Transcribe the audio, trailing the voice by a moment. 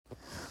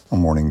A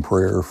morning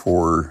prayer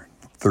for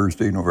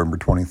Thursday, November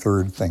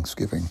 23rd,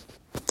 Thanksgiving.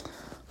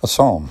 A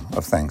psalm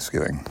of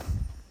thanksgiving.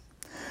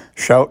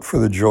 Shout for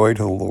the joy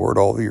to the Lord,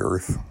 all the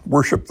earth.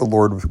 Worship the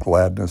Lord with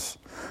gladness.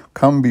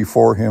 Come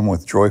before him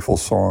with joyful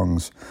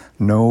songs.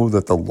 Know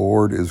that the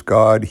Lord is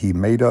God. He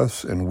made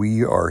us, and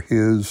we are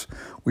his.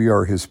 We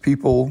are his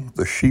people,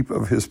 the sheep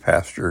of his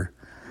pasture.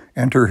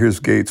 Enter his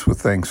gates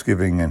with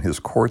thanksgiving and his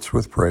courts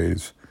with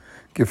praise.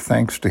 Give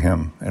thanks to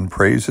him and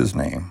praise his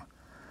name.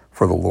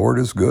 For the Lord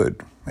is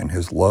good, and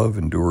his love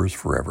endures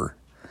forever.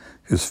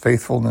 His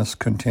faithfulness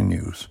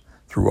continues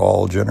through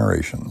all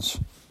generations.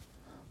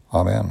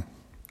 Amen.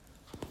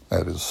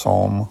 That is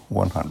Psalm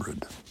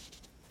 100.